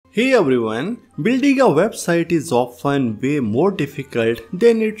Hey everyone, building a website is often way more difficult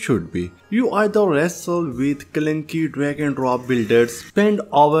than it should be. You either wrestle with clunky drag and drop builders, spend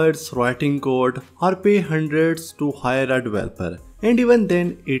hours writing code, or pay hundreds to hire a developer. And even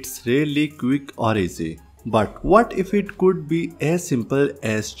then, it's rarely quick or easy. But what if it could be as simple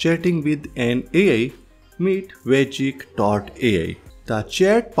as chatting with an AI? Meet Wegic.ai. The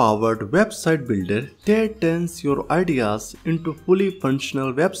chat-powered website builder that turns your ideas into fully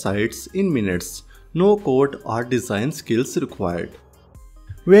functional websites in minutes, no code or design skills required.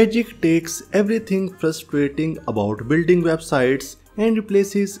 Wegic takes everything frustrating about building websites and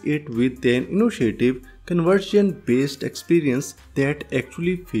replaces it with an innovative, conversion-based experience that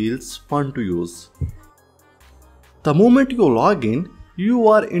actually feels fun to use. The moment you log in, you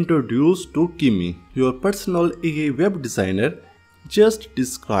are introduced to Kimi, your personal AI web designer. Just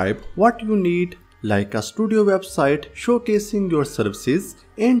describe what you need, like a studio website showcasing your services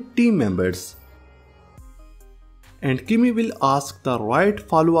and team members. And Kimi will ask the right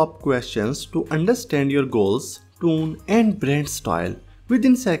follow-up questions to understand your goals, tone and brand style.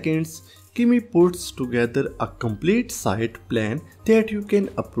 Within seconds, Kimi puts together a complete site plan that you can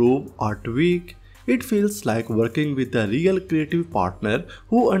approve or tweak. It feels like working with a real creative partner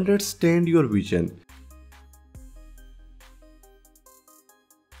who understands your vision.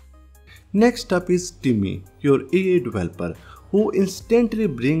 Next up is Timmy, your AI developer, who instantly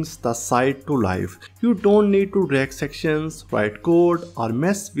brings the site to life. You don't need to drag sections, write code, or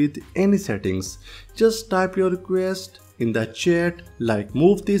mess with any settings. Just type your request in the chat, like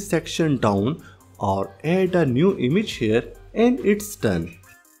move this section down or add a new image here, and it's done.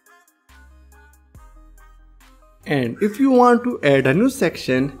 And if you want to add a new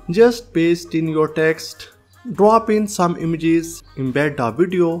section, just paste in your text, drop in some images, embed a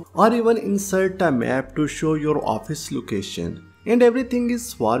video, or even insert a map to show your office location. And everything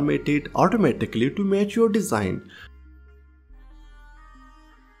is formatted automatically to match your design.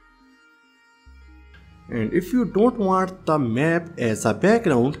 And if you don't want the map as a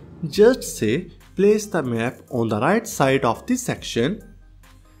background, just say place the map on the right side of the section,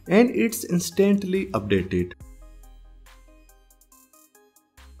 and it's instantly updated.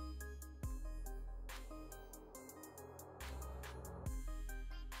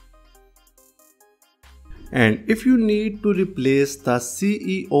 And if you need to replace the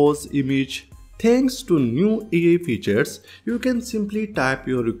CEO's image thanks to new AI features, you can simply type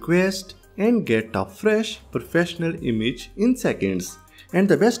your request and get a fresh professional image in seconds. And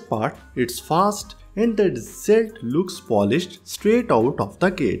the best part, it's fast and the result looks polished straight out of the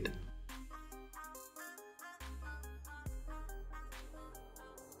gate.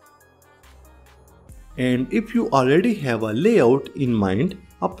 And if you already have a layout in mind,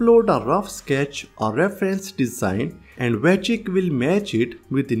 upload a rough sketch or reference design and Wegic will match it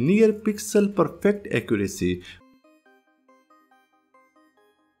with near pixel perfect accuracy.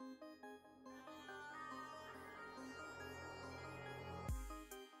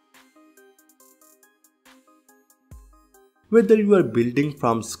 Whether you are building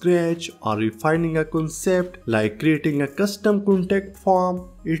from scratch or refining a concept like creating a custom contact form,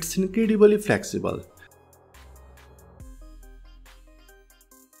 it's incredibly flexible.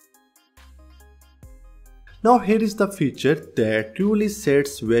 Now here is the feature that truly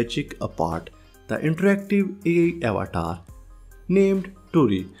sets Wegic apart, the interactive AI avatar. Named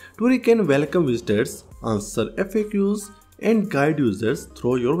Turi. Turi can welcome visitors, answer FAQs, and guide users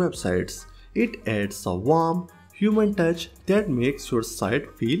through your websites. It adds a warm, human touch that makes your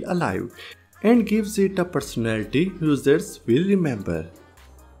site feel alive and gives it a personality users will remember.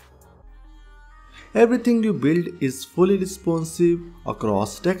 Everything you build is fully responsive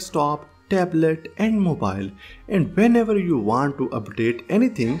across desktop, tablet and mobile, and whenever you want to update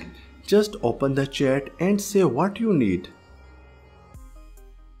anything, just open the chat and say what you need.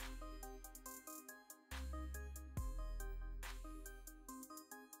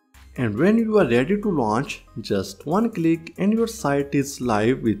 And when you are ready to launch, just one click and your site is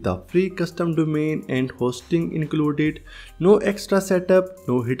live with a free custom domain and hosting included, no extra setup,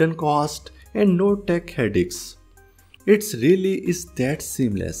 no hidden cost and no tech headaches. It really is that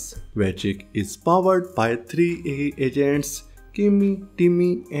seamless. Wegic is powered by 3 AI agents, Kimi,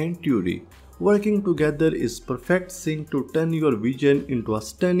 Timmy and Turi. Working together is perfect sync to turn your vision into a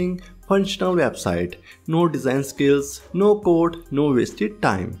stunning, functional website. No design skills, no code, no wasted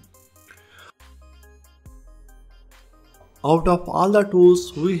time. Out of all the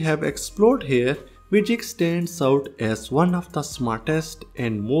tools we have explored here, Wegic stands out as one of the smartest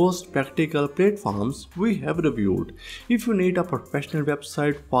and most practical platforms we have reviewed. If you need a professional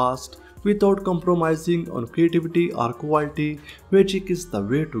website fast, without compromising on creativity or quality, Wegic is the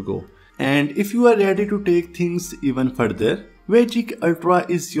way to go. And if you are ready to take things even further, Wegic Ultra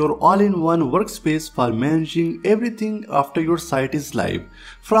is your all-in-one workspace for managing everything after your site is live.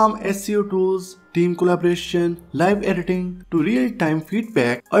 From SEO tools, team collaboration, live editing to real-time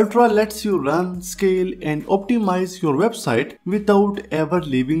feedback, Ultra lets you run, scale and optimize your website without ever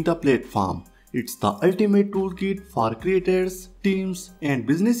leaving the platform. It's the ultimate toolkit for creators, teams and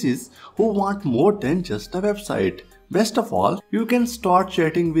businesses who want more than just a website. Best of all, you can start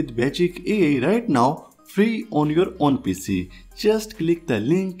chatting with Wegic AI right now, free on your own PC. Just click the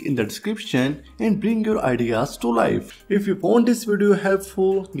link in the description and bring your ideas to life. If you found this video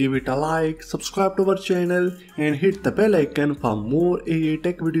helpful, give it a like, subscribe to our channel and hit the bell icon for more AI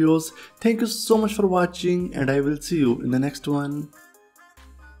tech videos. Thank you so much for watching and I will see you in the next one.